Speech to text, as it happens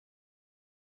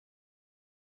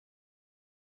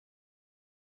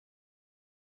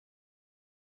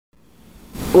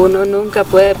Uno nunca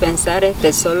puede pensar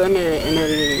solo en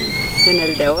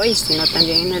el de hoy, sino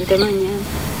también en el de mañana.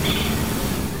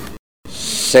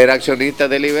 Ser accionista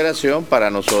de Liberación para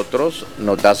nosotros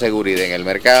nos da seguridad en el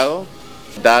mercado,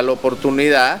 da la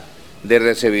oportunidad de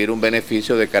recibir un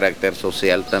beneficio de carácter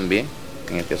social también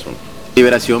en este asunto.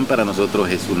 Liberación para nosotros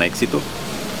es un éxito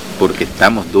porque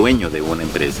estamos dueños de una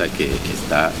empresa que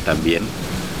está también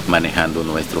manejando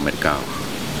nuestro mercado.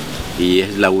 Y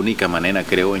es la única manera,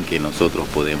 creo, en que nosotros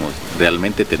podemos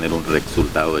realmente tener un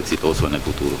resultado exitoso en el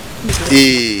futuro.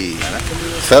 Y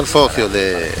ser socio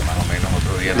de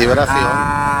Liberación,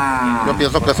 yo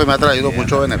pienso que eso me ha traído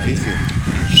muchos beneficios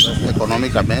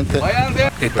económicamente.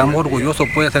 Estamos orgullosos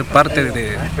de ser parte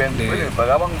de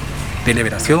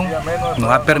Liberación.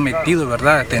 Nos ha permitido,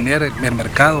 ¿verdad?, tener el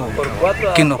mercado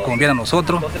que nos conviene a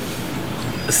nosotros.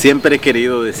 Siempre he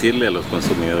querido decirle a los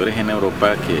consumidores en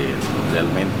Europa que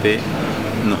realmente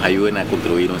nos ayuden a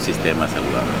construir un sistema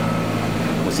saludable,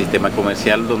 un sistema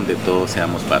comercial donde todos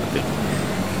seamos parte.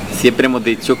 Siempre hemos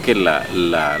dicho que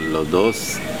los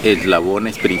dos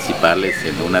eslabones principales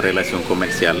en una relación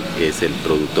comercial es el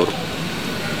productor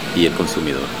y el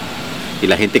consumidor. Y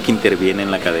la gente que interviene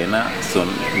en la cadena son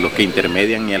los que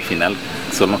intermedian y al final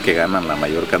son los que ganan la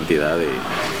mayor cantidad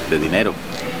de dinero.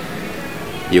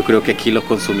 Yo creo que aquí los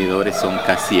consumidores son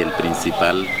casi el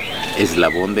principal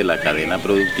eslabón de la cadena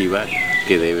productiva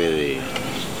que debe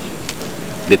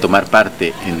de tomar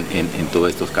parte en todos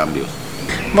estos cambios.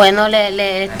 Bueno,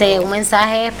 un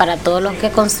mensaje para todos los que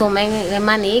consumen el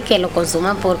maní, que lo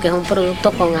consuman porque es un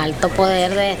producto con alto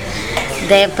poder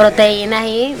de proteínas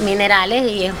y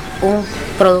minerales y es un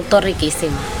producto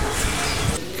riquísimo.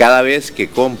 Cada vez que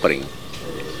compren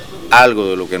algo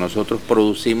de lo que nosotros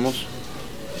producimos,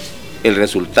 el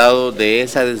resultado de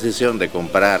esa decisión de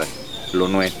comprar lo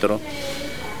nuestro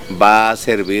va a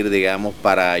servir, digamos,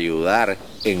 para ayudar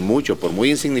en mucho, por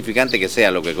muy insignificante que sea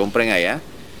lo que compren allá,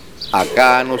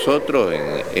 acá a nosotros,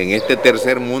 en este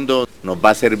tercer mundo, nos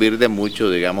va a servir de mucho,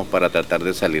 digamos, para tratar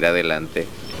de salir adelante.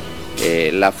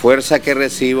 La fuerza que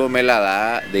recibo me la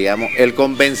da, digamos, el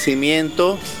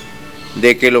convencimiento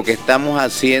de que lo que estamos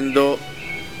haciendo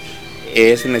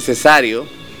es necesario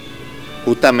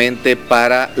justamente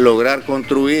para lograr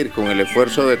construir con el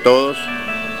esfuerzo de todos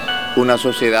una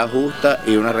sociedad justa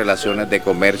y unas relaciones de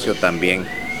comercio también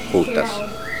justas.